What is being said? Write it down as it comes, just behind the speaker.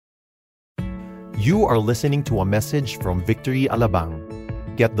You are listening to a message from Victory Alabang.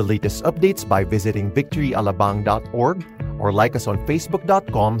 Get the latest updates by visiting victoryalabang.org or like us on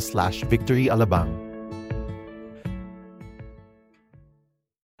facebook.com/victoryalabang.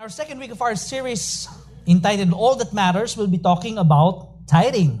 Our second week of our series entitled All That Matters, we'll be talking about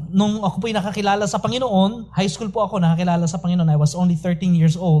tithing. Nung ako po'y nakakilala sa Panginoon, high school po ako nakakilala sa Panginoon, I was only 13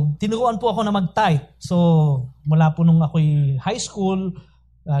 years old. Tinuruan po ako na mag-tithe. So, mula po nung ako'y high school,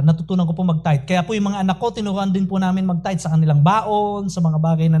 natutunan ko po mag-tithe. Kaya po yung mga anak ko, tinuruan din po namin mag-tithe sa kanilang baon, sa mga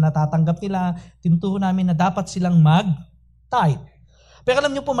bagay na natatanggap nila. Tinuturo namin na dapat silang mag-tithe. Pero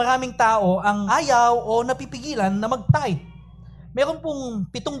alam niyo po, maraming tao ang ayaw o napipigilan na mag-tithe. Meron pong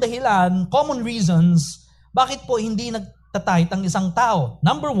 7 dahilan, common reasons, bakit po hindi nagtatithe ang isang tao.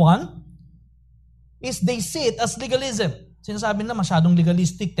 Number 1 is they see it as legalism. Sinasabi na masyadong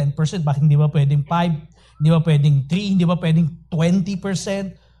legalistic, 10%, bakit hindi ba pwedeng 5%? Hindi ba pwedeng 3%? Hindi ba pwedeng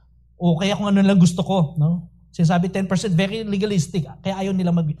 20%? O kaya kung ano lang gusto ko. No? Sinasabi 10%, very legalistic. Kaya ayaw nila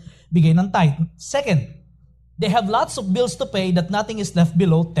magbigay ng tithe. Second, they have lots of bills to pay that nothing is left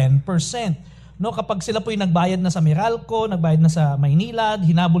below 10%. No, kapag sila po yung nagbayad na sa Meralco, nagbayad na sa Maynilad,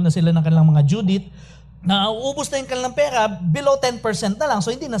 hinabol na sila ng kanilang mga due date, nauubos na yung kanilang pera, below 10% na lang.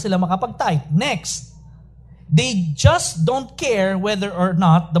 So hindi na sila makapag-tithe. Next, they just don't care whether or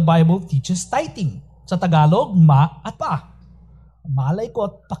not the Bible teaches tithing. Sa Tagalog, ma at pa. Malay ko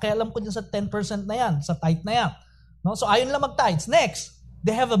at pakialam ko dyan sa 10% na yan, sa tithe na yan. No? So ayaw nila mag-tithes. Next,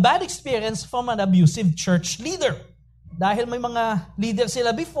 they have a bad experience from an abusive church leader. Dahil may mga leader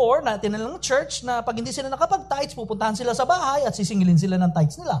sila before na tinalang church na pag hindi sila nakapag-tithes, pupuntahan sila sa bahay at sisingilin sila ng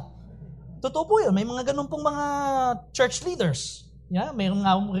tithes nila. Totoo po yun. May mga ganun pong mga church leaders. Yeah? Mayroong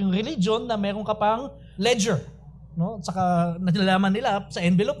nga religion na mayroong ka pang ledger. No? Saka nalalaman nila sa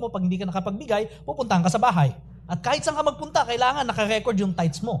envelope mo, pag hindi ka nakapagbigay, pupuntahan ka sa bahay. At kahit saan ka magpunta, kailangan naka-record yung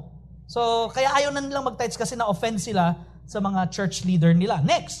tithes mo. So, kaya ayaw na nilang mag-tithes kasi na-offend sila sa mga church leader nila.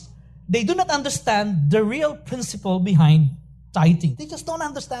 Next, they do not understand the real principle behind tithing. They just don't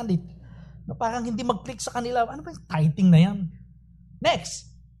understand it. No, parang hindi mag-click sa kanila, ano ba yung tithing na yan?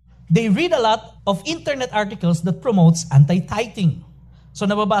 Next, they read a lot of internet articles that promotes anti-tithing. So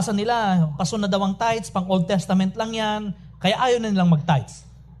nababasa nila, paso na daw ang tithes, pang Old Testament lang yan, kaya ayaw na nilang mag-tithes.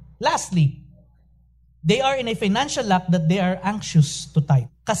 Lastly, they are in a financial lack that they are anxious to tithe.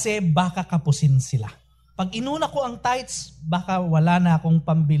 Kasi baka kapusin sila. Pag inuna ko ang tithes, baka wala na akong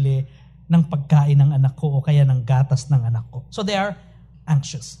pambili ng pagkain ng anak ko o kaya ng gatas ng anak ko. So they are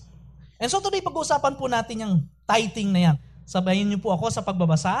anxious. And so today, pag-uusapan po natin yung tithing na yan. Sabayin niyo po ako sa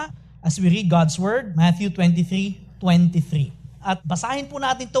pagbabasa as we read God's Word, Matthew 23:23. At basahin po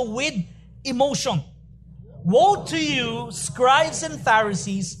natin to with emotion. Woe to you, scribes and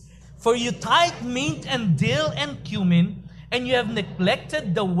Pharisees, for you tithe mint and dill and cumin, and you have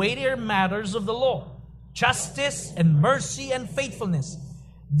neglected the weightier matters of the law, justice and mercy and faithfulness.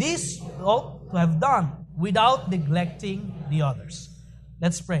 This you ought to have done without neglecting the others.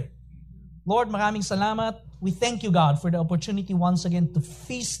 Let's pray. Lord, maraming salamat. We thank you, God, for the opportunity once again to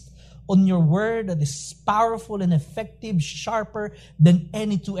feast on your word that is powerful and effective, sharper than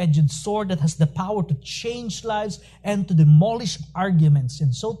any two-edged sword that has the power to change lives and to demolish arguments. And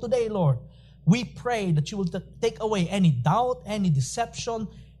so today, Lord, we pray that you will take away any doubt, any deception,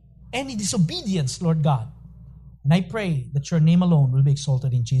 any disobedience, Lord God. And I pray that your name alone will be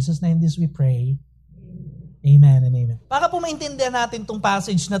exalted. In Jesus' name, this we pray. Amen and amen. Para po maintindihan natin itong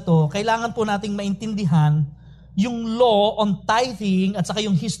passage na to, kailangan po nating maintindihan yung law on tithing at saka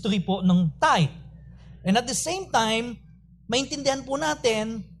yung history po ng tithe. And at the same time, maintindihan po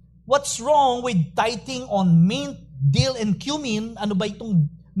natin what's wrong with tithing on mint, dill, and cumin. Ano ba itong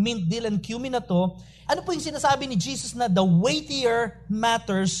mint, dill, and cumin na to? Ano po yung sinasabi ni Jesus na the weightier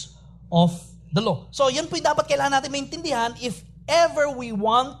matters of the law? So yan po yung dapat kailangan natin maintindihan if ever we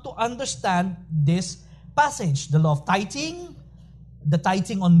want to understand this passage. The law of tithing, the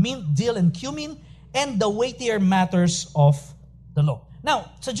tithing on mint, dill, and cumin, and the weightier matters of the law.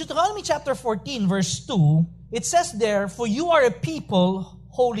 Now, sa Deuteronomy chapter 14, verse 2, it says there, for you are a people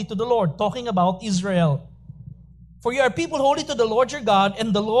holy to the Lord, talking about Israel. For you are a people holy to the Lord your God,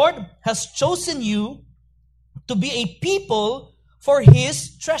 and the Lord has chosen you to be a people for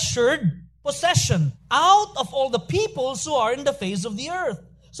His treasured possession out of all the peoples who are in the face of the earth.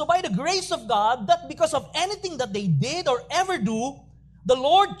 So by the grace of God, that because of anything that they did or ever do, the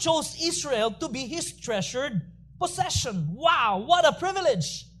Lord chose Israel to be His treasured possession. Wow, what a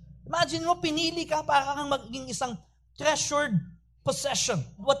privilege! Imagine mo, pinili ka para kang maging isang treasured possession.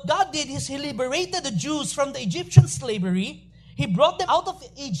 What God did is He liberated the Jews from the Egyptian slavery. He brought them out of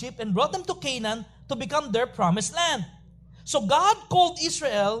Egypt and brought them to Canaan to become their promised land. So God called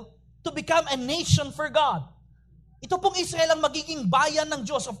Israel to become a nation for God. Ito pong Israel ang magiging bayan ng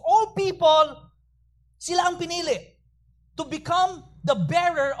Diyos. Of all people, sila ang pinili to become the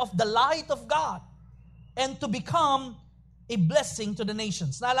bearer of the light of God and to become a blessing to the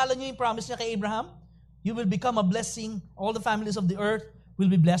nations. Naalala niyo yung promise niya kay Abraham? You will become a blessing. All the families of the earth will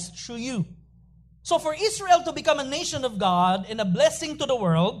be blessed through you. So for Israel to become a nation of God and a blessing to the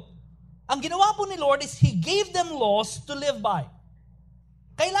world, ang ginawa po ni Lord is He gave them laws to live by.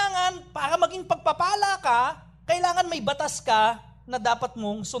 Kailangan, para maging pagpapala ka, kailangan may batas ka na dapat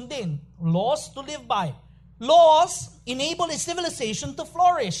mong sundin. Laws to live by. Laws enable a civilization to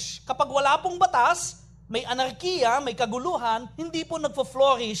flourish. Kapag wala pong batas, may anarkiya, may kaguluhan, hindi po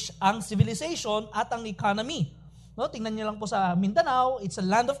nagfo-flourish ang civilization at ang economy. No, tingnan niyo lang po sa Mindanao, it's a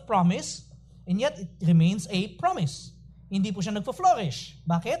land of promise, and yet it remains a promise. Hindi po siya nagfo-flourish.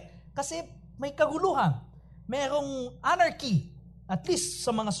 Bakit? Kasi may kaguluhan. Merong anarchy, at least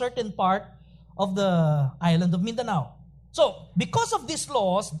sa mga certain part of the island of Mindanao. So, because of these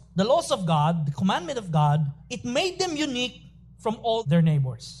laws, the laws of God, the commandment of God, it made them unique from all their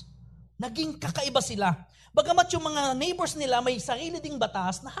neighbors. Naging kakaiba sila. Bagamat yung mga neighbors nila may sarili ding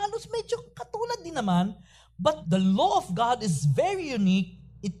batas na halos medyo katulad din naman, but the law of God is very unique.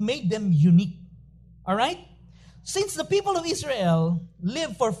 It made them unique. Alright? Since the people of Israel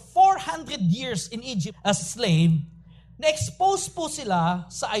lived for 400 years in Egypt as slave, na-expose po sila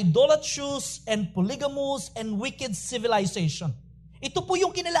sa idolatrous and polygamous and wicked civilization. Ito po yung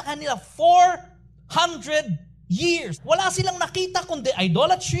kinalakan nila, 400 years. Wala silang nakita kundi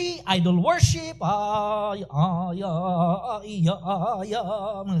idolatry, idol worship, mga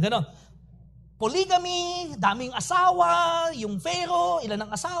ganon. Polygamy, daming asawa, yung Pharaoh, ilan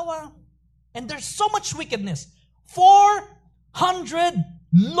ang asawa. And there's so much wickedness. 400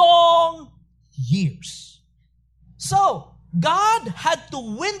 long years. So, God had to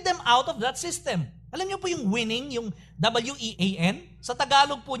win them out of that system. Alam niyo po yung winning, yung W-E-A-N? Sa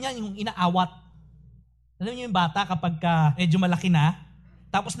Tagalog po niya, yung inaawat. Alam niyo yung bata kapag medyo malaki na,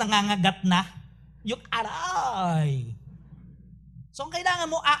 tapos nangangagat na, yung aray. So, ang kailangan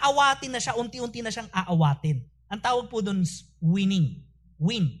mo, aawatin na siya, unti-unti na siyang aawatin. Ang tawag po doon is winning.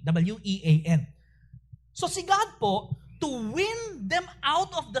 Win, W-E-A-N. So, si God po, to win them out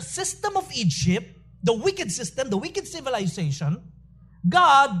of the system of Egypt, the wicked system, the wicked civilization,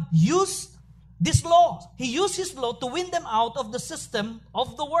 God used this law. He used His law to win them out of the system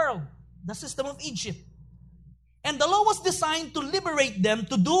of the world, the system of Egypt. And the law was designed to liberate them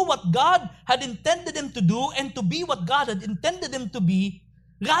to do what God had intended them to do and to be what God had intended them to be,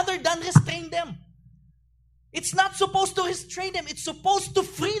 rather than restrain them. It's not supposed to restrain them. It's supposed to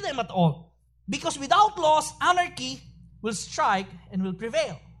free them at all. Because without laws, anarchy will strike and will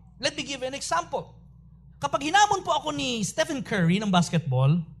prevail. Let me give you an example. Kapag hinamon po ako ni Stephen Curry ng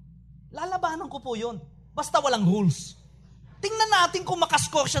basketball, lalabanan ko po yun. Basta walang rules. Tingnan natin kung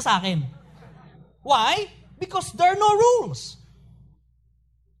makascore siya sa akin. Why? Because there are no rules.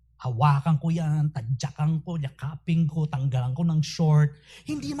 Hawakan ko yan, tadyakan ko, yakapin ko, tanggalan ko ng short.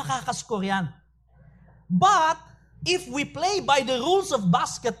 Hindi makakascore yan. But, if we play by the rules of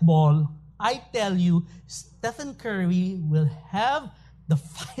basketball, I tell you, Stephen Curry will have the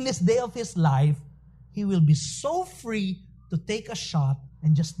finest day of his life. He will be so free to take a shot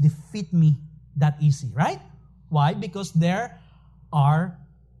and just defeat me that easy, right? Why? Because there are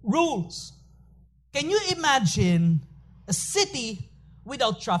rules. Can you imagine a city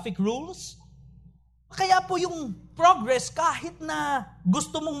without traffic rules? Kaya po yung progress, kahit na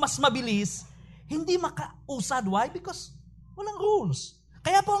gusto mong mas mabilis, hindi makausad. Why? Because walang rules.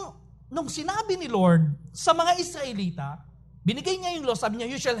 Kaya po, nung sinabi ni Lord sa mga Israelita, binigay niya yung law, sabi niya,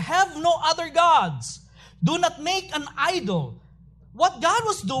 you shall have no other gods. Do not make an idol. What God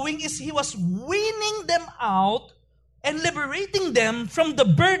was doing is He was winning them out and liberating them from the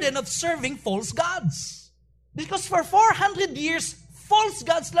burden of serving false gods. Because for 400 years, false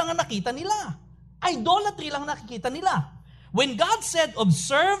gods lang ang nakita nila. Idolatry lang nakikita nila. When God said,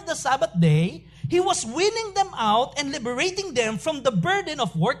 observe the Sabbath day, He was winning them out and liberating them from the burden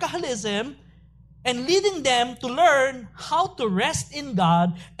of workaholism and leading them to learn how to rest in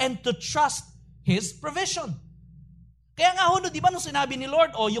God and to trust His provision. Kaya nga ho, di ba nung sinabi ni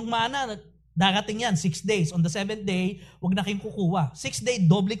Lord, yung mana, darating yan, 6 days. On the 7th day, huwag na kayong kukuha. 6th day,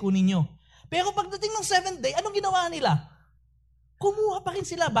 doble kunin nyo. Pero pagdating ng 7th day, anong ginawa nila? Kumuha pa rin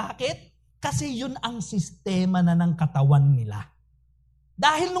sila. Bakit? Kasi yun ang sistema na ng katawan nila.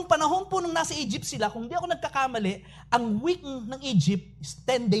 Dahil nung panahon po nung nasa Egypt sila, kung di ako nagkakamali, ang week ng Egypt is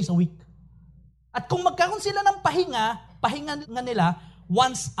 10 days a week. At kung magkaroon sila ng pahinga nga nila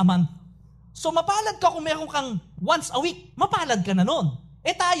once a month. So mapalad ka kung meron kang once a week, mapalad ka na nun.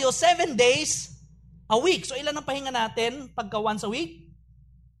 Eh tayo, 7 days a week. So ilan ang pahinga natin pagka once a week?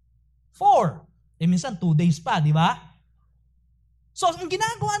 4. Eh minsan 2 days pa, di ba? So ang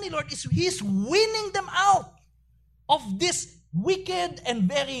ginagawa ni Lord is He's winning them out of this wicked and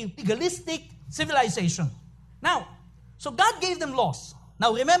very legalistic civilization. Now, so God gave them laws.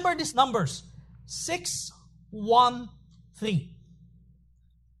 Now remember these numbers. 6, 1, 3.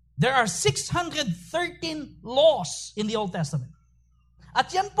 There are 613 laws in the Old Testament. At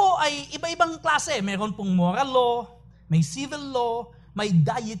yan po ay iba-ibang klase. Meron pong moral law, may civil law, may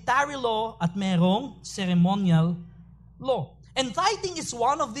dietary law, at merong ceremonial law. And tithing is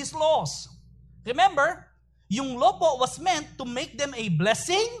one of these laws. Remember, yung law po was meant to make them a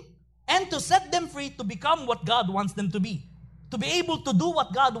blessing and to set them free to become what God wants them to be. To be able to do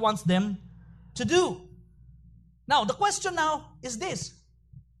what God wants them to do. Now, the question now is this.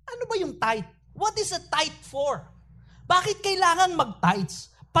 Ano ba yung tithe? What is a tithe for? Bakit kailangan mag-tithes?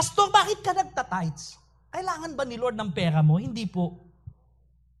 Pastor, bakit ka nagta-tithes? Kailangan ba ni Lord ng pera mo? Hindi po.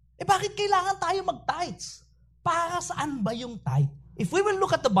 Eh bakit kailangan tayo mag-tithes? Para saan ba yung tithe? If we will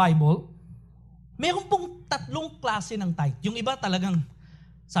look at the Bible, meron pong 3 klase ng tithe. Yung iba talagang,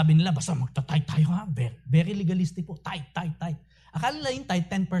 sabi nila, basta magta-tithe tayo ha. Very legalistic po. Tithe. Akala nila yung tithe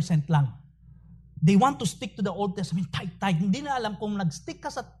 10% lang. They want to stick to the Old Testament, tithe. Hindi na alam kung nag-stick ka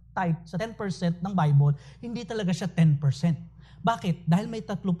sa tithe, sa 10% ng Bible, hindi talaga siya 10%. Bakit? Dahil may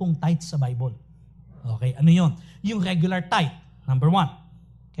 30 tithes sa Bible. Okay, ano yun? Yung regular tithe, number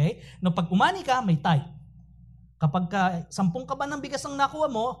 1. Okay? No, pag umani ka, may tithe. Kapag 10 kaban ng bigas ang nakuha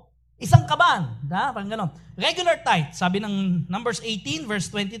mo, 1 kaban. Parang ganon. Regular tithe, sabi ng Numbers 18, verse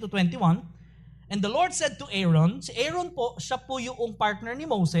 20 to 21, and the Lord said to Aaron, si Aaron po, siya po yung partner ni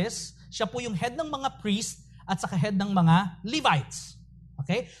Moses, siya po yung head ng mga priest at saka head ng mga Levites.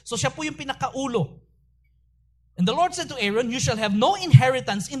 Okay? So siya po yung pinakaulo. And the Lord said to Aaron, you shall have no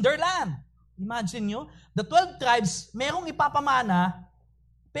inheritance in their land. Imagine nyo, the 12 tribes, merong ipapamana,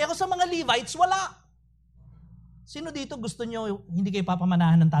 pero sa mga Levites, wala. Sino dito gusto nyo hindi kayo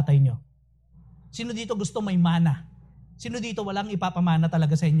papamanahan ng tatay nyo? Sino dito gusto may mana? Sino dito walang ipapamana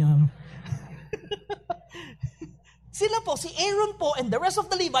talaga sa inyo? Sila po, si Aaron po and the rest of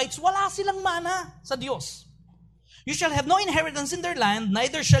the Levites, wala silang mana sa Diyos. You shall have no inheritance in their land,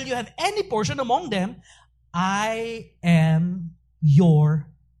 neither shall you have any portion among them. I am your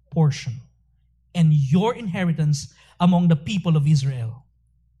portion and your inheritance among the people of Israel.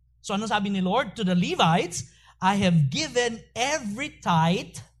 So ano sabi ni Lord? To the Levites, I have given every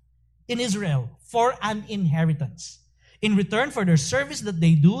tithe in Israel for an inheritance. In return for their service that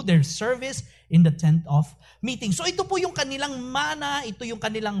they do, their service in the tent of meeting. So ito po yung kanilang mana, ito yung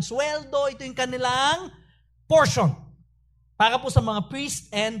kanilang sweldo, ito yung kanilang portion. Para po sa mga priests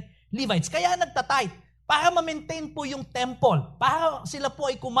and Levites. Kaya nagtatithe. Para ma-maintain po yung temple. Para sila po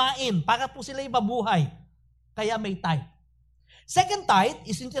ay kumain. Para po sila ay mabuhay. Kaya may tithe. Second tithe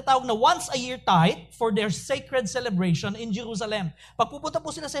is yung tinatawag na once a year tithe for their sacred celebration in Jerusalem. Pag pupunta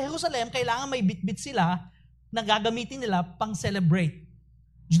po sila sa Jerusalem, kailangan may bit-bit sila na gagamitin nila pang celebrate.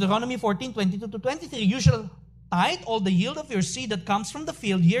 Deuteronomy 14:22 to 23, you shall tithe all the yield of your seed that comes from the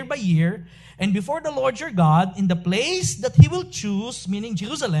field year by year, and before the Lord your God, in the place that He will choose, meaning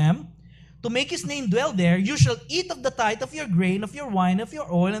Jerusalem, to make His name dwell there, you shall eat of the tithe of your grain, of your wine, of your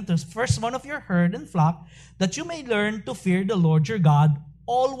oil, and the first one of your herd and flock, that you may learn to fear the Lord your God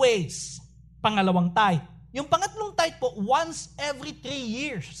always. Pangalawang tithe. Yung pangatlong tithe po, once every 3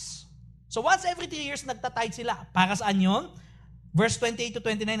 years. So once every 3 years, nagtatithe sila. Para saan yun? Verse 28 to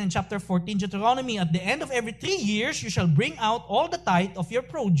 29 in chapter 14, Deuteronomy, at the end of every 3 years, you shall bring out all the tithe of your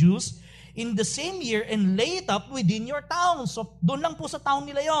produce in the same year and lay it up within your town. So doon lang po sa town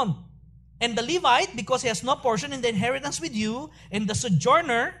nila yon. And the Levite, because he has no portion in the inheritance with you, and the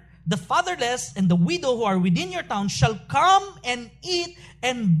sojourner, the fatherless, and the widow who are within your town shall come and eat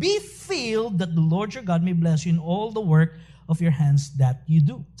and be filled, that the Lord your God may bless you in all the work of your hands that you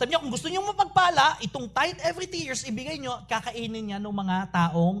do. Sabi niyo, kung gusto niyo mapagpala, itong tithe every 3 years, ibigay niyo, kakainin niya ng mga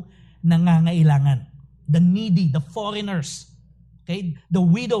taong nangangailangan. The needy, the foreigners, okay? The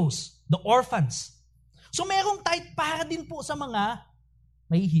widows, the orphans. So merong tithe para din po sa mga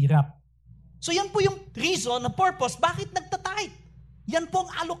mahihirap. So yan po yung reason, na purpose, bakit nagtatithe. Yan po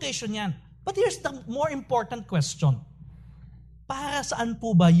ang allocation yan. But here's the more important question. Para saan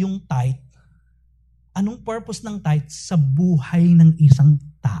po ba yung tithe? Anong purpose ng tithe sa buhay ng isang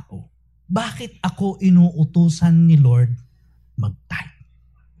tao? Bakit ako inuutusan ni Lord mag-tithe?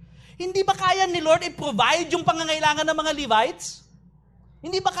 Hindi ba kaya ni Lord i-provide yung pangangailangan ng mga Levites?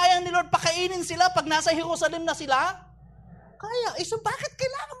 Hindi ba kaya ni Lord pakainin sila pag nasa Jerusalem na sila? Kaya. So bakit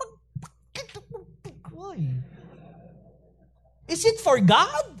kailangan Is it for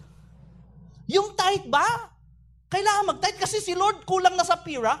God? Yung tithe ba? Kailangan mag-tithe kasi si Lord kulang na sa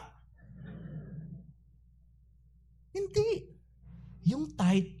pira? Hindi. Yung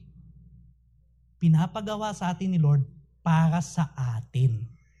tithe, pinapagawa sa atin ni Lord para sa atin.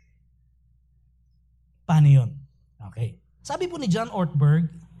 Paano yun? Okay. Sabi po ni John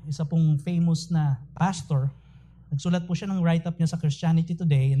Ortberg, isa pong famous na pastor, nagsulat po siya ng write-up niya sa Christianity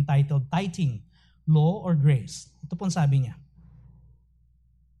Today entitled Tithing, Law or Grace. Ito pong sabi niya.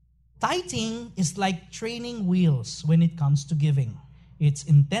 Tithing is like training wheels when it comes to giving. It's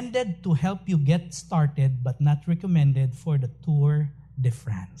intended to help you get started but not recommended for the Tour de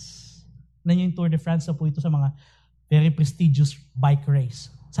France. Alam niyo yung Tour de France na po ito sa mga very prestigious bike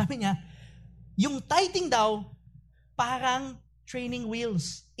race. Sabi niya, yung tithing daw, parang training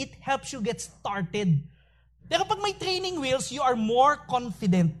wheels. It helps you get started. Pero pag may training wheels, you are more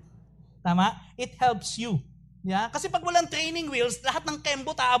confident. Tama? It helps you. Yeah? Kasi pag walang training wheels, lahat ng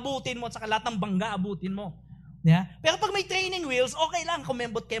kembot aabutin mo at saka lahat ng bangga aabutin mo. Yeah? Pero pag may training wheels, okay lang.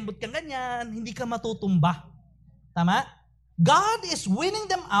 Kumembot-kembot kang ganyan, hindi ka matutumba. Tama? God is winning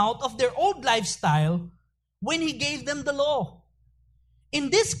them out of their old lifestyle when He gave them the law. In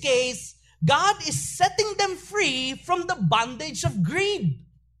this case, God is setting them free from the bondage of greed.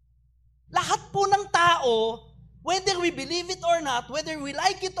 Lahat po ng tao, whether we believe it or not, whether we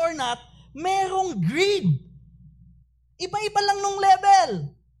like it or not, merong greed. Iba-iba lang nung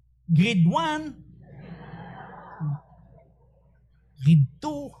level. Grade 1, grade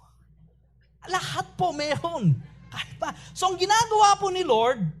 2, lahat po meron. Kahit pa. So ang ginagawa po ni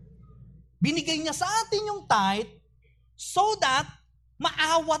Lord, binigay niya sa atin yung tithe so that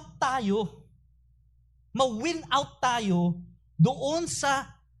maawat tayo, ma-win out tayo doon sa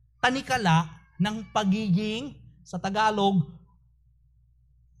tanikala ng pagiging, sa Tagalog,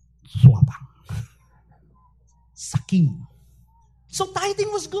 swabang. Sakim. So tithing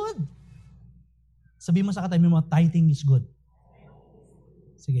was good. Sabi mo sa katabi mo, tithing is good.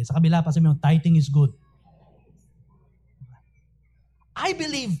 Sige, sa kabila pa sabi mo, tithing is good. I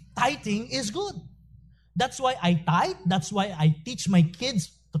believe tithing is good. That's why I tithe. That's why I teach my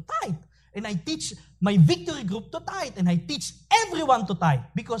kids to tithe. And I teach my victory group to tithe. And I teach everyone to tithe.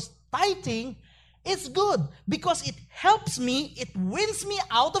 Because tithing is good. Because it helps me, it wins me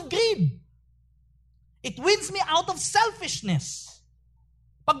out of greed. It wins me out of selfishness.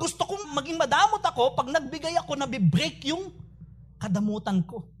 Pag gusto kong maging madamot ako, pag nagbigay ako, nabibreak yung kadamutan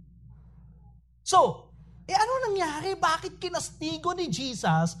ko. So, ano nangyari? Bakit kinastigo ni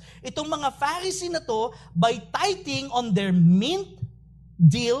Jesus itong mga Pharisee na to by tithing on their mint,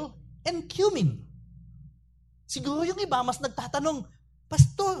 dill, and cumin? Siguro yung iba mas nagtatanong,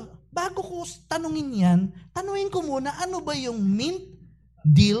 Pastor, bago ko tanungin yan, tanungin ko muna, ano ba yung mint,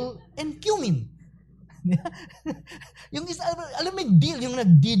 dill, and cumin? Yung isa, alam mo yung dill, yung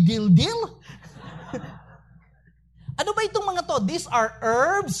nagdi-dill-dill? Ano ba itong mga to? These are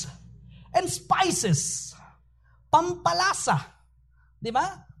herbs and spices. Pampalasa. Di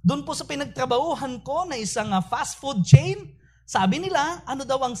ba? Doon po sa pinagtrabahuhan ko na isang fast food chain, sabi nila, ano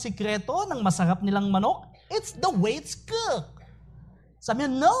daw ang sikreto ng masarap nilang manok? It's the way it's cooked. Sabi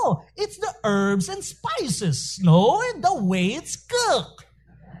niya, no, it's the herbs and spices. No, the way it's cooked.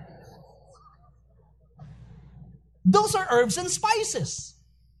 Those are herbs and spices.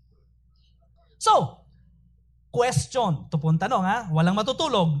 So, question. Ito po ang tanong, ha? Walang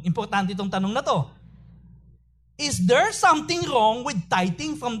matutulog. Importante itong tanong na to. Is there something wrong with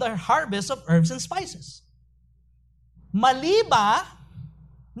tithing from the harvest of herbs and spices? Mali ba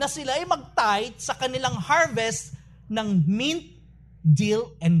na sila ay mag-tithe sa kanilang harvest ng mint,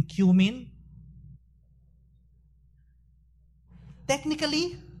 dill, and cumin?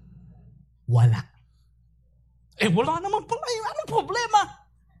 Technically, wala. Wala naman pala. Anong problema?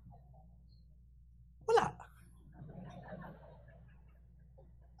 Wala.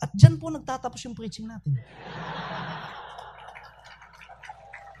 At dyan po nagtatapos yung preaching natin.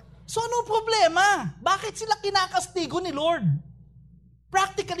 So, ano problema? Bakit sila kinakastigo ni Lord?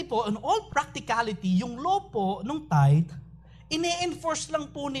 Practically po, in all practicality, yung law po ng tithe, ine-enforce lang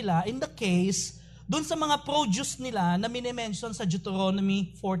po nila in the case doon sa mga produce nila na minimension sa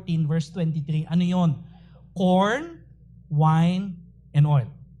Deuteronomy 14 verse 23. Ano yon? Corn, wine, and oil.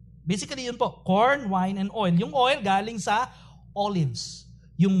 Basically yun po, corn, wine, and oil. Yung oil galing sa olives.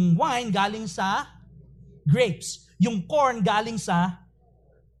 Yung wine galing sa grapes. Yung corn galing sa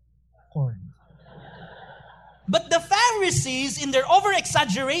corn. But the Pharisees, in their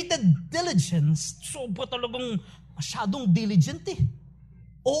over-exaggerated diligence, sobra talagang masyadong diligent eh.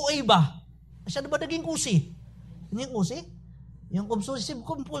 OA ba? Masyado ba naging kusi? Ano yung kusi? Yung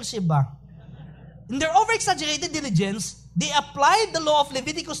compulsive ba? In their over-exaggerated diligence, They applied the law of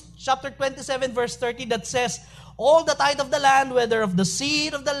Leviticus chapter 27 verse 30 that says, all the tithe of the land, whether of the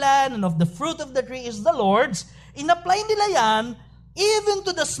seed of the land and of the fruit of the tree is the Lord's. In-apply nila yan even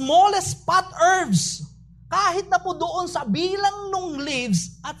to the smallest pot herbs. Kahit na po doon sa bilang nung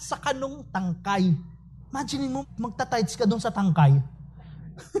leaves at sa kanong tangkay. Imagine mo, magta-tithes ka doon sa tangkay.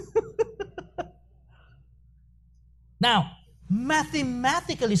 Now,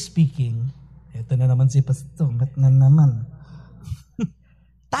 mathematically speaking, ito na naman si Pastor, ba't na naman?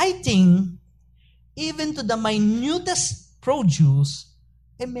 Tithing, even to the minutest produce,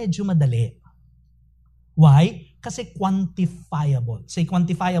 medyo madali. Why? Kasi quantifiable. Say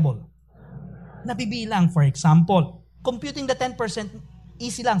quantifiable. Nabibilang, for example. Computing the 10%,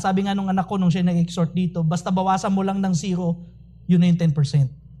 easy lang. Sabi nga nung anak ko, nung siya nag-exhort dito, basta bawasan mo lang ng 0, yun na yung 10%.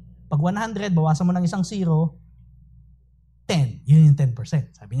 Pag 100, bawasan mo ng isang 0, 10. Yun yung 10%,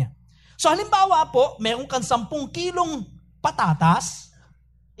 sabi niya. So halimbawa po, meron kang 10 kilong patatas,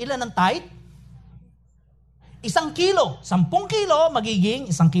 ilan ang tithe? 1 kilo. 10 kilo,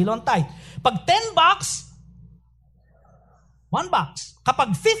 magiging 1 kilo ang tithe. Pag 10 bucks, 1 box.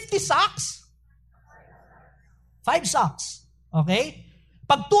 Kapag 50 sacks, 5 sacks. Okay?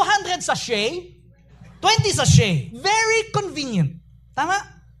 Pag 200 sachet, 20 sachet. Very convenient. Tama?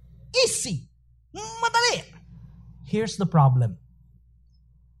 Easy. Madali. Here's the problem.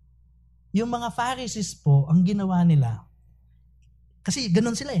 Yung mga Pharisees po, ang ginawa nila, kasi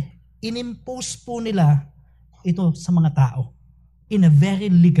ganun sila inimpose po nila ito sa mga tao in a very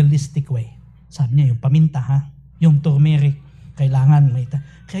legalistic way. Sabi niya, yung paminta yung turmeric, kailangan may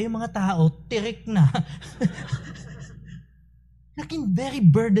kaya yung mga tao, tirik na. Naging very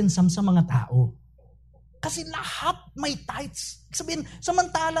burdensome sa mga tao. Kasi lahat may tithes. Sabihin,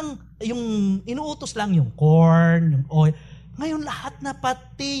 samantalang yung inuutos lang yung corn, yung oil. Ngayon lahat na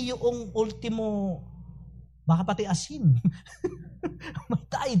pati yung ultimo, baka pati asin. May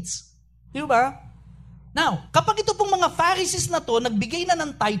tithes. Di ba? Now, kapag ito pong mga Pharisees na to, nagbigay na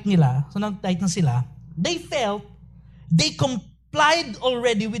ng tithe nila, so nag-tithe na sila, they felt they complied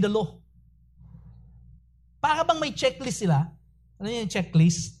already with the law. Para bang may checklist sila? Ano yung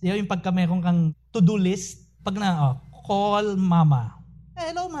checklist? Yung pagka meron kang to-do list, pag call mama.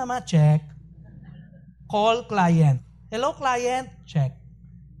 Hello mama, check. Call client. Hello client, check.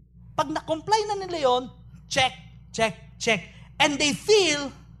 Pag na-comply na nila yon, check, check, check. And they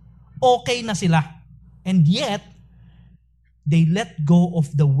feel okay na sila. And yet, they let go of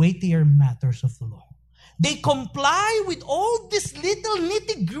the weightier matters of the law. They comply with all this little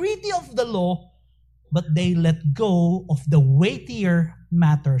nitty-gritty of the law, but they let go of the weightier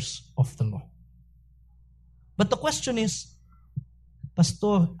matters of the law. But the question is,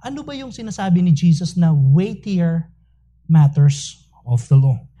 Pastor, ano ba yung sinasabi ni Jesus na weightier matters of the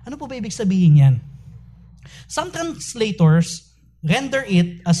law? Ano po ba ibig sabihin yan? Some translators render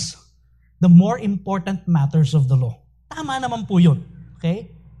it as the more important matters of the law. Tama naman po yun. Okay?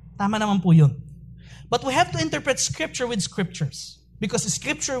 Tama naman po yun. But we have to interpret Scripture with Scriptures. Because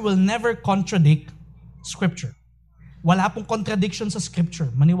Scripture will never contradict Scripture. Wala pong contradiction sa Scripture.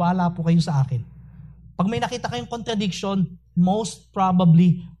 Maniwala po kayo sa akin. Pag may nakita kayong contradiction, most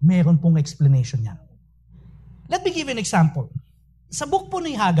probably, meron pong explanation yan. Let me give you an example. Sa book po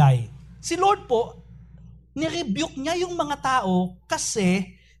ni Haggai, si Lord po, nirebuke niya yung mga tao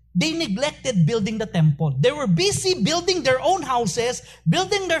kasi they neglected building the temple. They were busy building their own houses,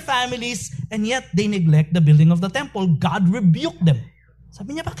 building their families, and yet they neglect the building of the temple. God rebuked them.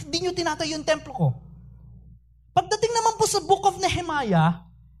 Sabi niya, bakit di nyo tinatayo yung templo ko? Pagdating naman po sa book of Nehemiah,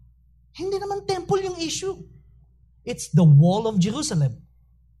 hindi naman temple yung issue. It's the wall of Jerusalem.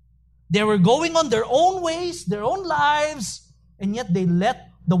 They were going on their own ways, their own lives, and yet they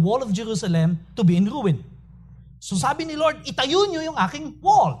let the wall of Jerusalem to be in ruin. So sabi ni Lord, itayo niyo yung aking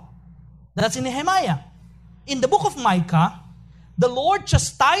wall. That's in Nehemiah. In the book of Micah, the Lord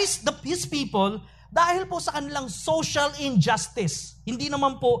chastised His people dahil po sa kanilang social injustice. Hindi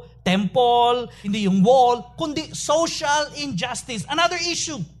naman po temple, hindi yung wall, kundi social injustice. Another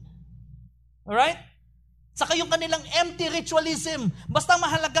issue. Alright? Saka yung kanilang empty ritualism. Basta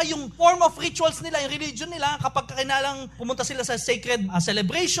mahalaga yung form of rituals nila, yung religion nila, kapag kailangang pumunta sila sa sacred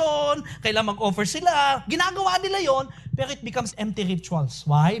celebration, kailangan mag-offer sila, ginagawa nila yon, pero it becomes empty rituals.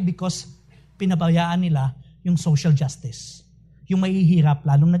 Why? Because pinabayaan nila yung social justice. Yung mahihirap,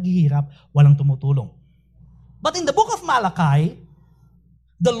 lalong naghihirap, walang tumutulong. But in the book of Malachi,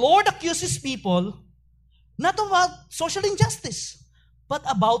 the Lord accuses people not about social injustice, but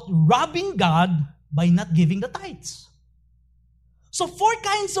about robbing God by not giving the tithes. So 4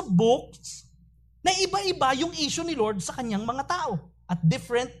 kinds of books na iba-iba yung issue ni Lord sa kanyang mga tao at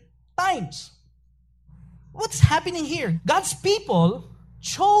different times. what's happening here? God's people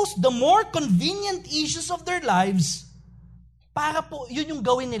chose the more convenient issues of their lives para po yun yung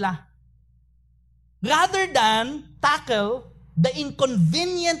gawin nila. Rather than tackle the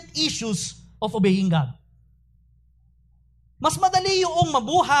inconvenient issues of obeying God. Mas madali yung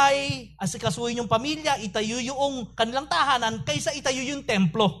mabuhay, asikasuhin yung pamilya, itayo yung kanilang tahanan, kaysa itayo yung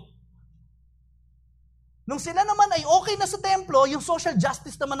templo. Nung sila naman ay okay na sa templo, yung social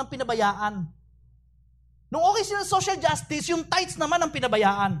justice naman ang pinabayaan. Nung okay sila sa social justice, yung tithes naman ang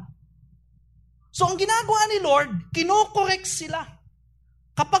pinabayaan. So ang ginagawa ni Lord, kinokorek sila.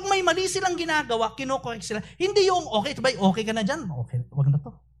 Kapag may mali silang ginagawa, kinokorek sila. Hindi yung okay ka na dyan. Okay, wag na to.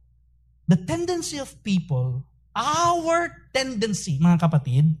 The tendency of people, our tendency, mga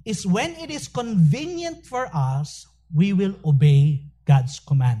kapatid, is when it is convenient for us, we will obey God's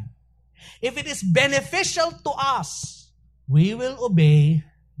command. If it is beneficial to us, we will obey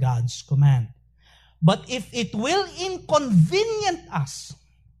God's command. But if it will inconvenient us,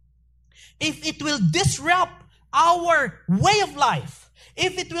 if it will disrupt our way of life,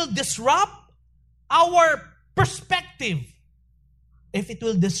 if it will disrupt our perspective, if it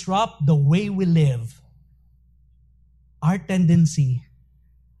will disrupt the way we live, our tendency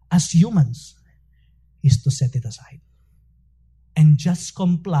as humans is to set it aside and just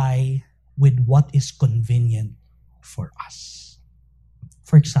comply with what is convenient for us.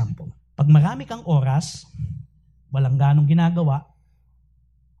 For example, pag marami kang oras, walang ganong ginagawa,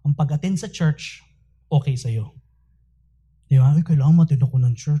 ang pag-attend sa church, okay sa'yo. Di ba? Ay, kailangan matid ako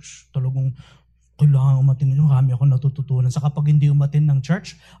ng church. Talagang kailangan umatin nyo. Marami ako natututunan. Sa kapag hindi umatin ng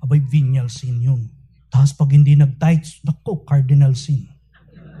church, abay, venial sin yun. Tapos pag hindi nag-tithes, naku, cardinal sin.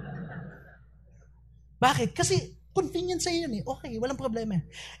 Bakit? Kasi convenient sa'yo yun eh. Okay, walang problema.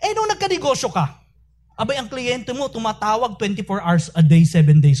 Eh, nung nagka-negosyo ka, abay, ang kliyente mo tumatawag 24 hours a day,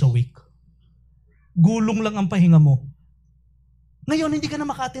 7 days a week. Gulong lang ang pahinga mo. Ngayon, hindi ka na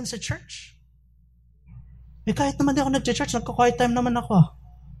maka-attend sa church. Eh, kahit naman di ako nag-church, nagka-quiet time naman ako.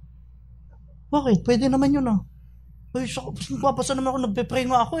 Bakit? Pwede naman yun ah. Ay, papasa naman ako, nagpe-pray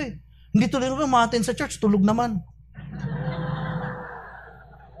nga ako eh. Hindi tuloy naman ma-attend sa church, tulog naman.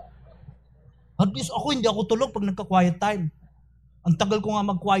 At least ako, hindi ako tulog pag nagka-quiet time. Ang tagal ko nga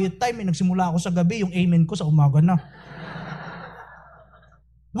mag-quiet time, nagsimula ako sa gabi, yung amen ko sa umaga na.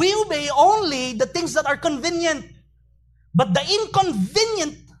 We obey only the things that are convenient. But the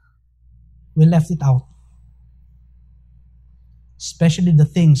inconvenient, we left it out. Especially the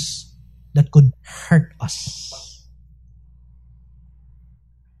things that could hurt us.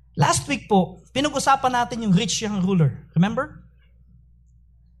 Last week po, pinag-usapan natin yung rich young ruler. Remember?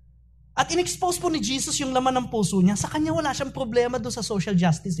 At in-expose po ni Jesus yung laman ng puso niya. Sa kanya wala siyang problema doon sa social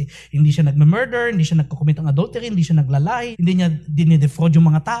justice. Eh. Hindi siya nagme-murder, hindi siya nagko-commit ng adultery, hindi siya naglalay, hindi niya dinidefraud yung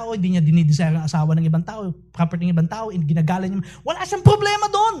mga tao, hindi niya dinidesire ang asawa ng ibang tao, property ng ibang tao, ginagalan niya. Wala siyang problema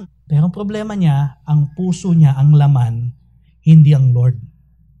doon. Pero ang problema niya, ang puso niya, ang laman, hindi ang Lord.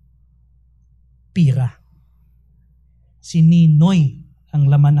 Pira. Sininoy ang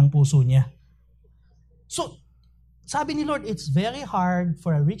laman ng puso niya. So, sabi ni Lord, it's very hard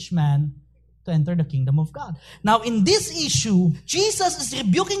for a rich man to enter the kingdom of God. Now, in this issue, Jesus is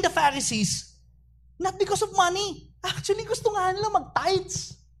rebuking the Pharisees not because of money. Actually, gusto nga nila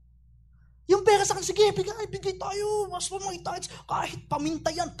mag-tithes. Yung pera sa sige, bigay tayo. Mas mo i-tithes. Kahit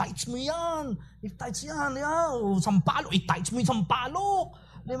paminta yan, tithes mo yan. I-tithes yan. Sampalok, i-tithes mo yung sampalok.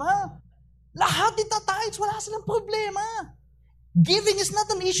 Di ba? Lahat ita-tithes. Wala silang problema. Giving is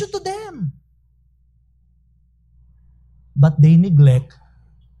not an issue to them. But they neglect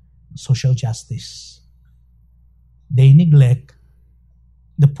social justice. They neglect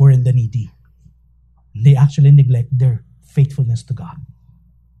the poor and the needy. They actually neglect their faithfulness to God.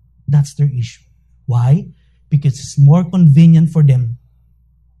 That's their issue. Why? Because it's more convenient for them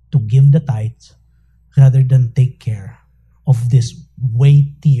to give the tithe rather than take care of this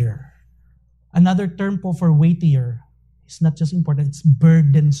weightier. Another term po for weightier is not just important, it's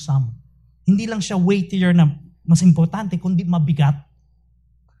burdensome. Hindi lang siya weightier na mas importante, kundi mabigat.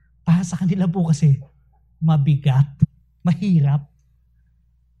 Para sa kanila po kasi, mabigat, mahirap.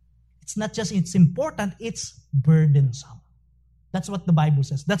 It's not just it's important, it's burdensome. That's what the Bible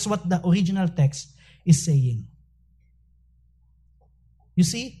says. That's what the original text is saying. You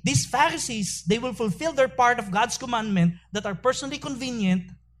see, these Pharisees, they will fulfill their part of God's commandment that are personally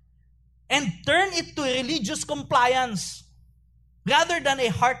convenient and turn it to religious compliance rather than a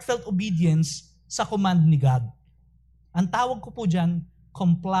heartfelt obedience sa command ni God. Ang tawag ko po dyan,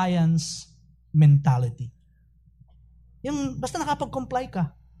 compliance mentality. Yung basta nakapag-comply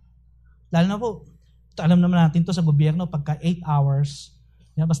ka. Lalo na po, alam naman natin to sa gobyerno, pagka 8 hours,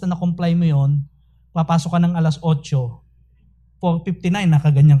 basta na-comply mo yon, papasok ka ng alas 8, 4:59,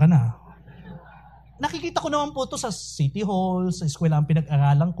 nakaganyan ka na. Nakikita ko naman po ito sa City Hall, sa eskwela ang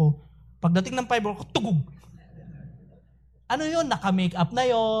pinag-aralan ko. Pagdating ng 5 tugog. Ano yun? Naka-make up na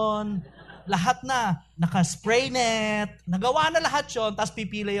yon, lahat na. Naka-spray net. Nagawa na lahat yon, tapos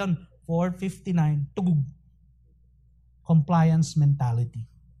pipila yon. 4:59, tugog. Compliance mentality.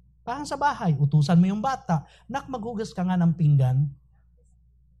 Parang sa bahay, utusan mo yung bata, nak, maghugas ka nga ng pinggan.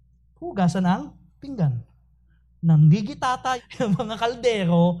 Hugasan ang pinggan. Nanggigitata yung mga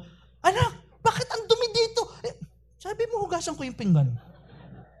kaldero, anak, bakit ang dumi dito? Sabi mo, hugasan ko yung pinggan.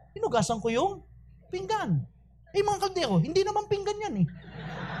 Hinugasan ko yung pinggan. Mga kaldero, hindi naman pinggan yan eh.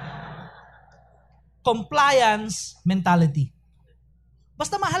 Compliance mentality.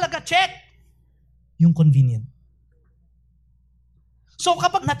 Basta mahalaga, check yung convenient. So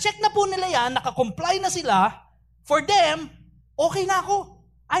kapag na-check na po nila yan, naka-comply na sila, for them, okay na ako.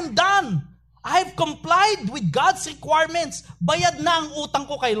 I'm done. I've complied with God's requirements. Bayad na ang utang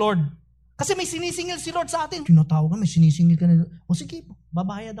ko kay Lord. Kasi may sinisingil si Lord sa atin. Tinatawag na, may sinisingil ka na. O sige,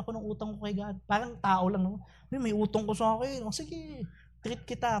 babayad ako ng utang ko kay God. Parang tao lang. No? May utang ko sa akin. O sige, treat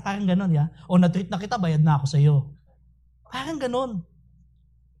kita. Parang ganon, ya. O na-treat na kita, bayad na ako sa iyo. Parang ganon.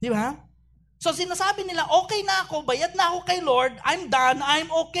 Di ba? So sinasabi nila, okay na ako, bayad na ako kay Lord, I'm done, I'm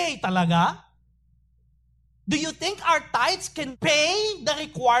okay. Talaga? Do you think our tithes can pay the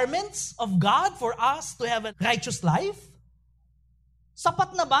requirements of God for us to have a righteous life?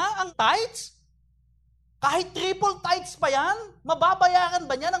 Sapat na ba ang tithes? Kahit triple tithes pa yan, mababayaran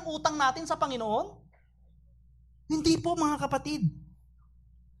ba niya ang utang natin sa Panginoon? Hindi po, mga kapatid.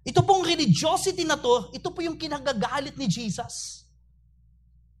 Ito pong religiosity na to, ito po yung kinagagalit ni Jesus.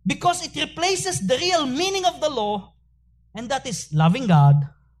 Because it replaces the real meaning of the law, and that is loving God,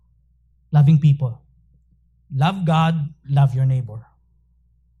 loving people. Love God, love your neighbor.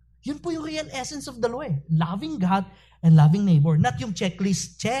 Yun po yung real essence of the law eh. Loving God and loving neighbor. Not yung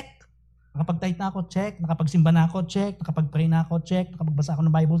checklist, check. Nakapag-tithe na ako, check. Nakapagsimba na ako, check. Nakapag-pray na ako, check. Nakapagbasa ako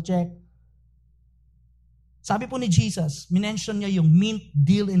ng Bible, check. Sabi po ni Jesus, minention niya yung mint,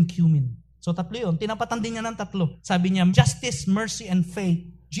 dill, and cumin. So tatlo yun. Tinapatan din niya ng tatlo. Sabi niya, justice, mercy, and faith.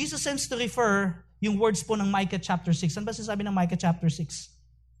 Jesus seems to refer yung words po ng Micah chapter 6. Ano ba sinasabi ng Micah chapter 6?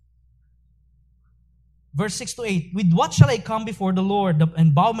 Verse 6-8, with what shall I come before the Lord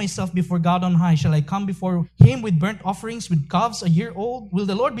and bow myself before God on high? Shall I come before Him with burnt offerings, with calves a year old? Will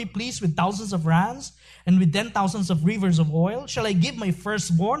the Lord be pleased with thousands of rams and with 10,000 of rivers of oil? Shall I give my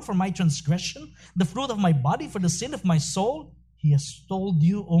firstborn for my transgression, the fruit of my body for the sin of my soul? He has told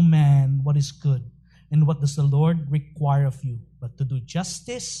you, O man, what is good, and what does the Lord require of you, but to do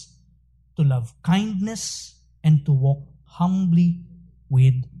justice, to love kindness, and to walk humbly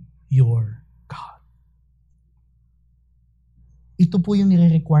with your God. Ito po yung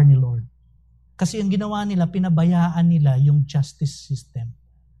nire-require ni Lord. Kasi yung ginawa nila, pinabayaan nila yung justice system.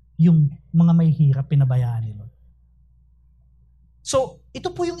 Yung mga may hirap, pinabayaan ni Lord. So,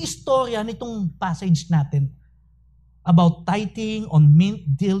 ito po yung istorya nitong passage natin about tithing on mint,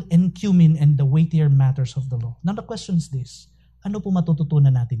 dill, and cumin and the weightier matters of the law. Now, the question is this. Ano po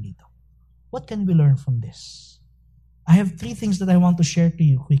matututunan natin dito? What can we learn from this? I have 3 things that I want to share to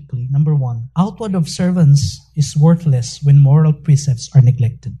you quickly. Number 1, outward observance is worthless when moral precepts are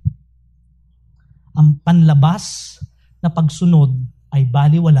neglected. Ang panlabas na pagsunod ay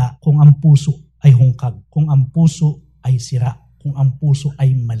baliwala kung ang puso ay hungkag, kung ang puso ay sira, kung ang puso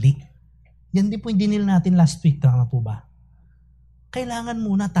ay mali. Yan din po yung dinil natin last week, tama po ba? Kailangan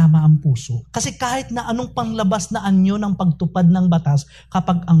muna tama ang puso. Kasi kahit na anong panglabas na anyo ng pagtupad ng batas,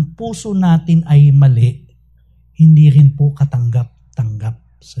 kapag ang puso natin ay mali, hindi rin po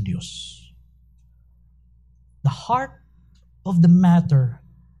katanggap-tanggap sa Diyos. The heart of the matter,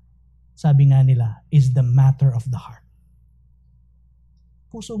 sabi nga nila, is the matter of the heart.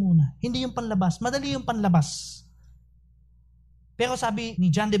 Puso muna. Hindi yung panlabas. Madali yung panlabas. Pero sabi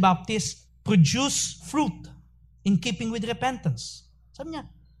ni John the Baptist, produce fruit in keeping with repentance. Sabi niya,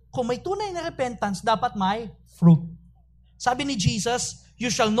 kung may tunay na repentance, dapat may fruit. Sabi ni Jesus,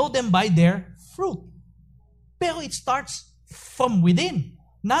 you shall know them by their fruit. Pero it starts from within,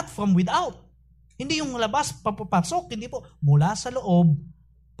 not from without. Hindi yung labas, papapasok, hindi po. Mula sa loob,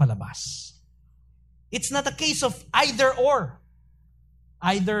 palabas. It's not a case of either or.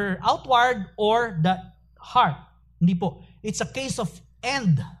 Either outward or the heart. Hindi po. It's a case of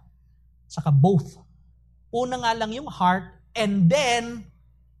and. Saka both. Una nga lang yung heart and then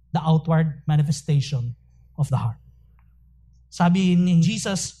the outward manifestation of the heart. Sabi ni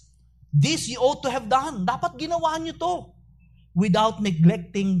Jesus, this you ought to have done. Dapat ginawa niyo to without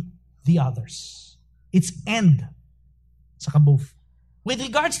neglecting the others. It's and. Saka both. With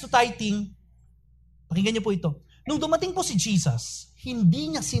regards to tithing, Pakinggan niyo po ito. Nung dumating po si Jesus,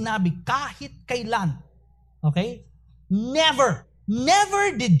 hindi niya sinabi kahit kailan. Okay? Never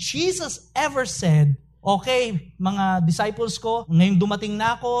did Jesus ever said, okay, mga disciples ko, ngayong dumating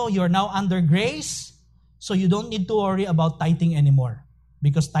na ako, you're now under grace, so you don't need to worry about tithing anymore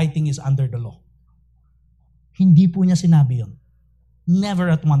because tithing is under the law. Hindi po niya sinabi yun. Never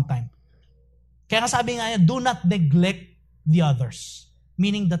at one time. Kaya sabi nga niya, do not neglect the others,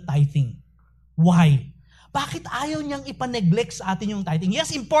 meaning the tithing. Why? Bakit ayaw niyang ipaneglect sa atin yung tithing? Yes,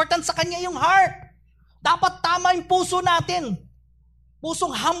 important sa kanya yung heart. Dapat tama yung puso natin.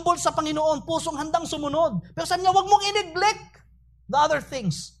 Pusong humble sa Panginoon, pusong handang sumunod. Pero sabi niya, huwag mong i-neglect the other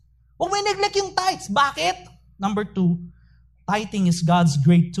things. Huwag mong i-neglect yung tithes. Bakit? Number 2, tithing is God's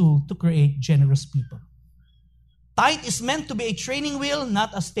great tool to create generous people. Tithe is meant to be a training wheel,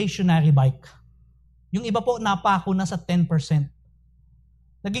 not a stationary bike. Yung iba po, napako na sa 10%.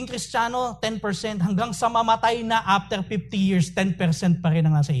 Naging Kristiyano, 10%. Hanggang sa mamatay na after 50 years, 10% pa rin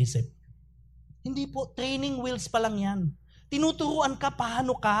ang nasa isip. Hindi po, training wheels pa lang yan. Tinuturuan ka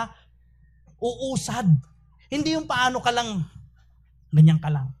paano ka uusad. Hindi yung paano ka lang, ganyan ka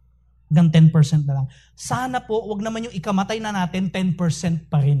lang. Hanggang 10% na lang. Sana po, wag naman yung ikamatay na natin,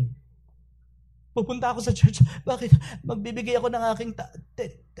 10% pa rin. Pupunta ako sa church, bakit? Magbibigay ako ng aking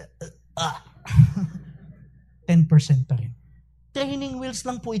 10% pa rin. Training wheels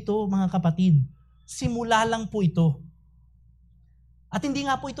lang po ito, mga kapatid. Simula lang po ito. At hindi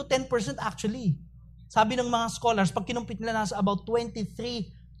nga po ito 10% actually. Sabi ng mga scholars, pag kinumpit nila nasa about 23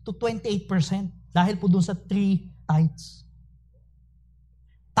 to 28% dahil po dun sa 3 tithes.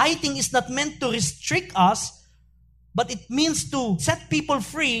 Tithing is not meant to restrict us, but it means to set people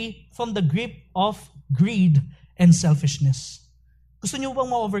free from the grip of greed and selfishness. Gusto niyo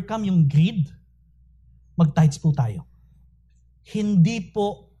bang ma-overcome yung greed? Mag-tithes po tayo. Hindi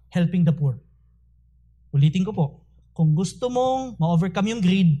po helping the poor. Ulitin ko po. Kung gusto mong ma-overcome yung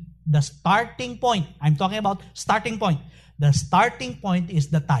greed, the starting point, I'm talking about starting point. The starting point is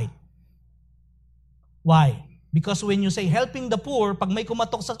the tithe. Why? Because when you say helping the poor, pag may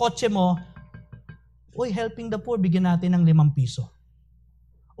kumatok sa kotse mo, uy, helping the poor, bigyan natin ng 5 piso.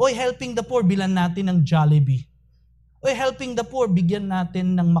 Uy, helping the poor, bilan natin ng Jollibee. Uy, helping the poor, bigyan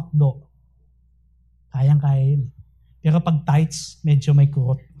natin ng McDo. Kayang-kaya yun. Pero pag tithes, medyo may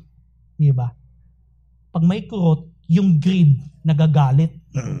kurot. Di ba? Pag may kurot, yung greed, nagagalit.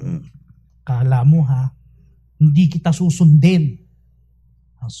 Kala mo ha, hindi kita susundin.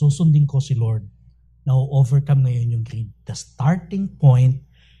 Ang susundin ko si Lord. Na-overcome ngayon yung greed. The starting point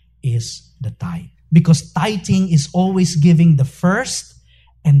is the tithe. Because tithing is always giving the first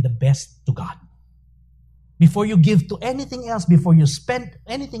and the best to God. Before you give to anything else, before you spend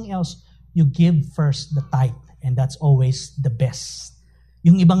anything else, you give first the tithe. And that's always the best.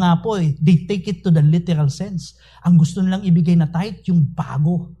 Yung iba nga po, they take it to the literal sense. Ang gusto nilang ibigay na tithe, yung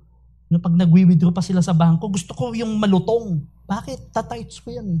bago. Pag nag-withdraw pa sila sa bangko, gusto ko yung malutong. Bakit? Ta-tithes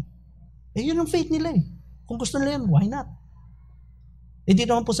ko yan. Yun ang faith nila eh. Kung gusto nila yan, why not? Dito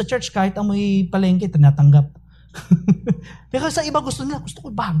naman po sa church, kahit amoy palengke, tinatanggap. Pero sa iba gusto nila, gusto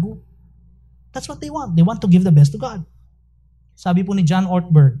ko bago. That's what they want. They want to give the best to God. Sabi po ni John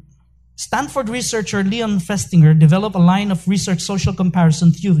Ortberg, Stanford researcher Leon Festinger developed a line of research social comparison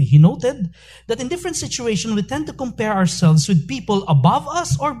theory. He noted that in different situations, we tend to compare ourselves with people above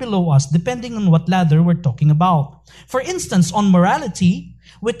us or below us, depending on what ladder we're talking about. For instance, on morality,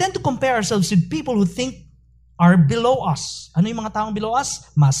 we tend to compare ourselves with people who think are below us. Ano yung mga taong below us?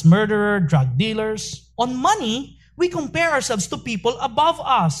 Mass murderer, drug dealers. On money, we compare ourselves to people above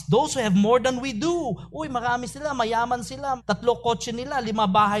us, those who have more than we do. Uy, marami sila, mayaman sila, 3 kotse nila, 5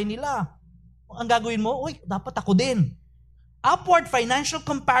 bahay nila. Ang gagawin mo, uy, dapat ako din. Upward financial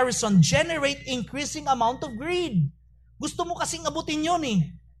comparison generate increasing amount of greed. Gusto mo kasing abutin yun eh.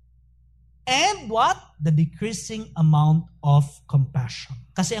 And what? The decreasing amount of compassion.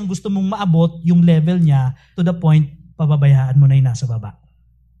 Kasi ang gusto mong maabot, yung level niya, to the point, pababayaan mo na yung nasa baba.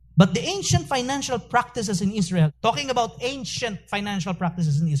 But the ancient financial practices in Israel, talking about ancient financial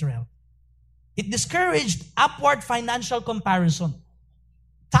practices in Israel, it discouraged upward financial comparison.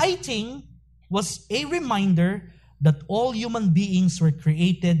 Tithing was a reminder that all human beings were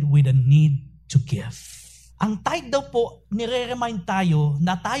created with a need to give. Ang tithe daw po, nire-remind tayo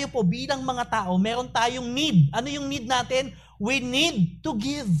na tayo po bilang mga tao, meron tayong need. Ano yung need natin? We need to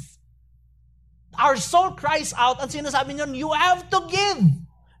give. Our soul cries out, at sinasabi niyon, you have to give.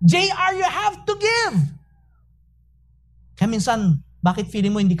 JR, you have to give. Kaya minsan, bakit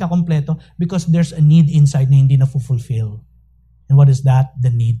feeling mo hindi ka kompleto? Because there's a need inside na hindi na-fulfill. And what is that? The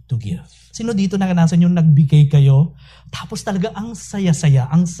need to give. Sino dito naranasan yung nagbigay kayo? Tapos talaga ang saya-saya,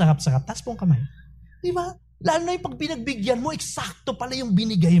 ang sarap-sarap. Taas pong kamay. Di ba? Lalo na yung pag pinagbigyan mo, eksakto pala yung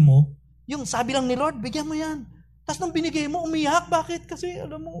binigay mo. Yung sabi lang ni Lord, bigyan mo yan. Tapos nung binigay mo, umiyak. Bakit? Kasi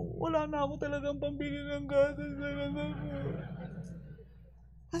alam mo, wala na ako talagang pambili ng gatas.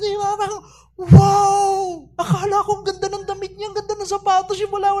 Kasi parang, wow! Akala ko ang ganda ng damit niya, ang ganda ng sapatos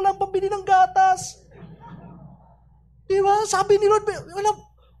niya, wala pambili ng gatas. Di ba? Sabi ni Lord,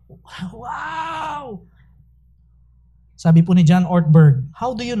 wow! Sabi po ni John Ortberg,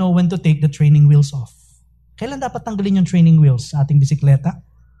 how do you know when to take the training wheels off? Kailan dapat tanggalin yung training wheels sa ating bisikleta?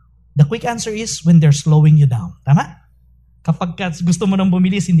 The quick answer is when they're slowing you down. Tama? Kapag gusto mo nang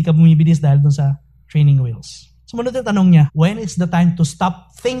bumilis, hindi ka bumibilis dahil dun sa training wheels. Sumunod na tanong niya, when is the time to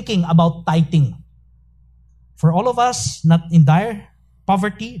stop thinking about tithing? For all of us not in dire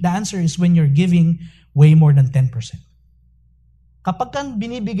poverty, the answer is when you're giving way more than 10%. Kapag kang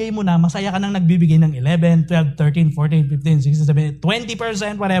binibigay mo na, masaya ka nang nagbibigay ng 11, 12, 13, 14, 15, 16, 17,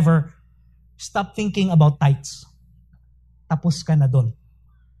 20%, whatever, stop thinking about tithes. Tapos ka na doon.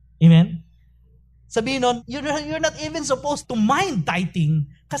 Amen? Sabihin nun, you're not even supposed to mind tithing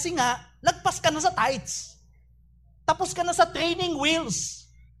kasi nga, lagpas ka na sa tithes. Tapos ka na sa training wheels.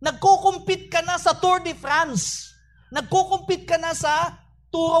 Nagko-compete ka na sa Tour de France. Nagko-compete ka na sa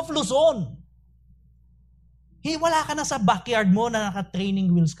Tour of Luzon. Wala ka na sa backyard mo na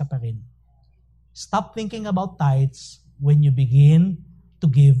naka-training wheels ka pa rin. Stop thinking about tithes when you begin to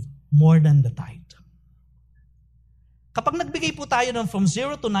give more than the tithe. Kapag nagbigay po tayo ng from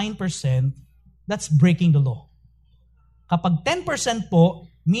 0 to 9%, that's breaking the law. Kapag 10% po,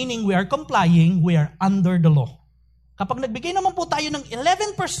 meaning we are complying, we are under the law. Kapag nagbigay naman po tayo ng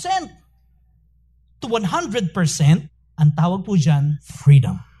 11% to 100%, ang tawag po dyan,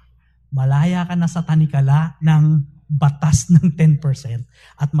 freedom. Malaya ka na sa tanikala ng batas ng 10%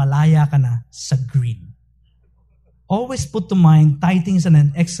 at malaya ka na sa greed. Always put to mind, tithing is an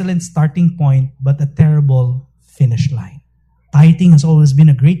excellent starting point but a terrible finish line. Tithing has always been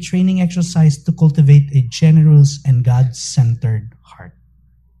a great training exercise to cultivate a generous and God-centered heart.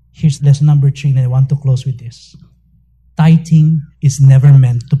 Here's lesson number 3 and I want to close with this. Tithing is never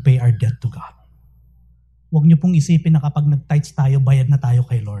meant to pay our debt to God. Huwag niyo pong isipin na kapag nag-tithes tayo, bayad na tayo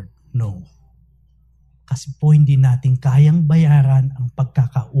kay Lord. No. Kasi po hindi natin kayang bayaran ang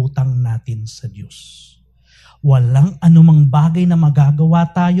pagkakautang natin sa Diyos. Walang anumang bagay na magagawa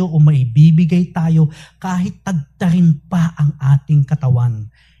tayo o maibibigay tayo kahit tagtarin pa ang ating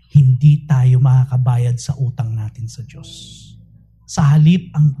katawan. Hindi tayo makakabayad sa utang natin sa Diyos. Sa halip,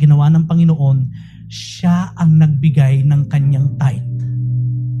 ang ginawa ng Panginoon, siya ang nagbigay ng kanyang tithe.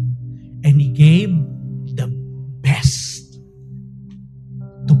 And He gave the best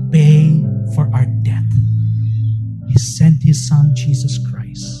to pay for our debt. He sent His Son, Jesus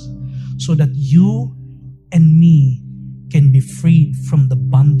Christ, so that you and me can be freed from the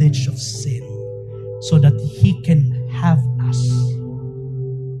bondage of sin, so that He can have us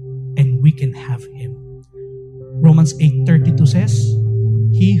and we can have Him. Romans 8:32 says,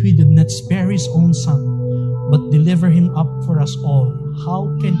 He who did not spare His own Son, but deliver Him up for us all,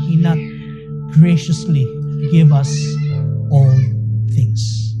 how can He not graciously give us all things?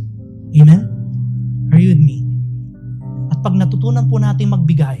 Amen? Are you with me? At pag natutunan po natin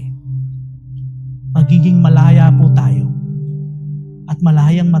magbigay, magiging malaya po tayo at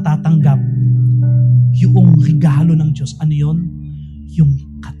malayang matatanggap yung regalo ng Diyos. Ano yun? Yung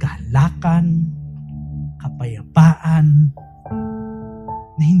kagalakan, kapayapaan,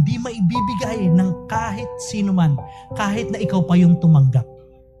 na hindi maibibigay ng kahit sino man, kahit na ikaw pa yung tumanggap.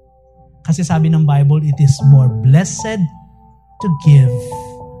 Kasi sabi ng Bible, it is more blessed to give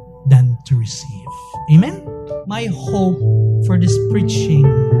than to receive. Amen? My hope for this preaching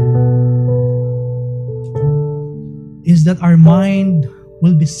is that our mind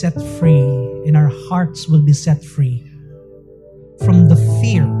will be set free and our hearts will be set free from the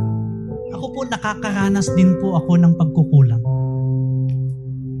fear. Ako po, nakakaranas din po ako ng pagkukulang.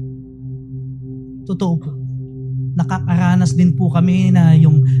 Totoo po. Nakakaranas din po kami na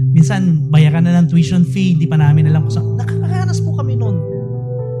yung minsan bayaran na ng tuition fee, hindi pa namin alam kung saan. Nakakaranas po kami noon.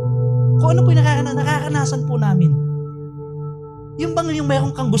 Kung ano po yung nakakanasan po namin. Yung bang yung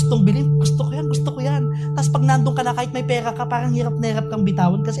meron kang gustong bilhin, gusto ko yan. Tapos pag nandun ka na kahit may pera ka, parang hirap na hirap kang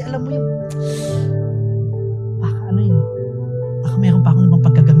bitawan kasi alam mo yung, baka meron pa akong ibang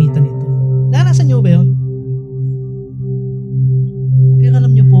pagkagamitan ito. Naranasan niyo ba yun? Pero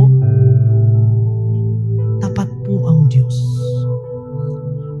alam niyo po, tapat po ang Diyos.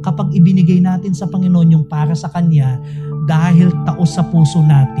 Kapag ibinigay natin sa Panginoon yung para sa Kanya, dahil taos sa puso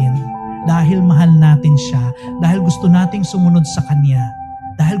natin, dahil mahal natin siya, dahil gusto nating sumunod sa Kanya,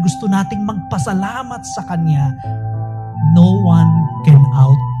 dahil gusto nating magpasalamat sa Kanya, no one can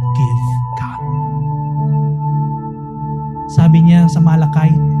outgive God. Sabi niya sa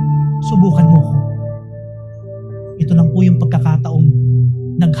Malakay, subukan mo ko. Ito lang po yung pagkakataong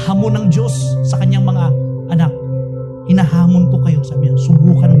naghamon ng Diyos sa kanyang mga anak. Hinahamon ko kayo, sabi niya,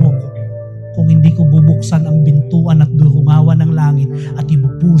 subukan mo ko. Kung hindi ko bubuksan ang bintuan at duhungawan ng langit at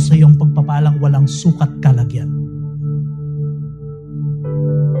ibubusa yung pagpapalang walang sukat kalagyan.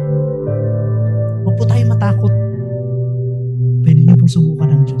 Huwag po tayo matakot. Pwede niyo pong subukan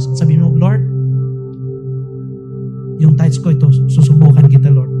ng Diyos. At sabi mo, Lord, yung tithes ko ito, susubukan kita,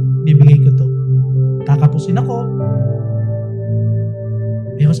 Lord. Bibigay ko to. Kakapusin ako.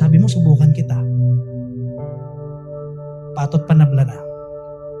 Pero sabi mo, subukan kita. Patot panabla na.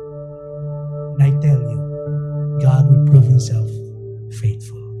 And I tell you, God will prove Himself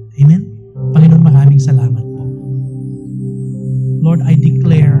faithful. Amen? Panginoon, maraming salamat po. Lord, I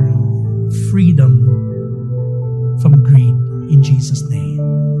declare freedom from greed in Jesus' name.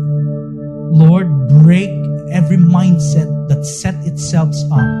 Lord, break every mindset that set itself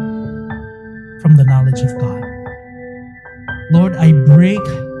up from the knowledge of God. Lord, I break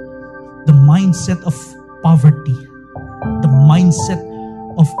the mindset of poverty, the mindset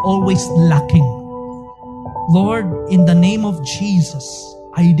of always lacking. Lord, in the name of Jesus,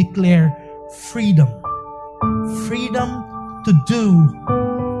 I declare freedom. Freedom to do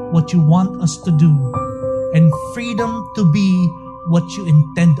what you want us to do, and freedom to be what you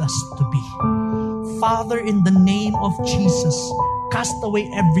intend us to be. Father, in the name of Jesus, cast away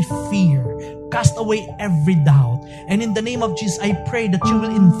every fear, cast away every doubt. And in the name of Jesus, I pray that you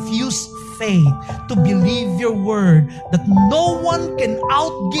will infuse faith to believe your word, that no one can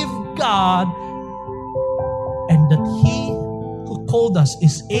outgive God, and that He who called us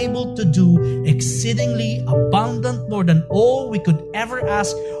is able to do exceedingly abundant more than all we could ever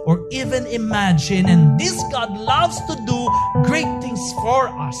ask or even imagine. And this God loves to do great things for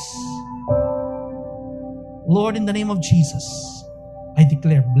us. Lord, in the name of Jesus, I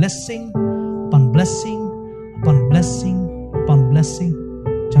declare blessing upon blessing upon blessing upon blessing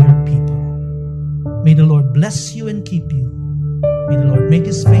to your people. May the Lord bless you and keep you. May the Lord make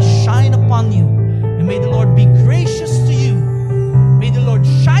His face shine upon you. And may the Lord be gracious to you. May the Lord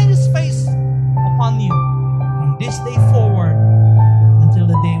shine His face upon you from this day forward until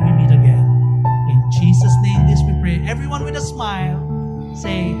the day we meet again. In Jesus' name this we pray. Everyone with a smile,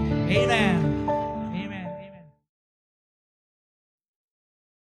 say Amen.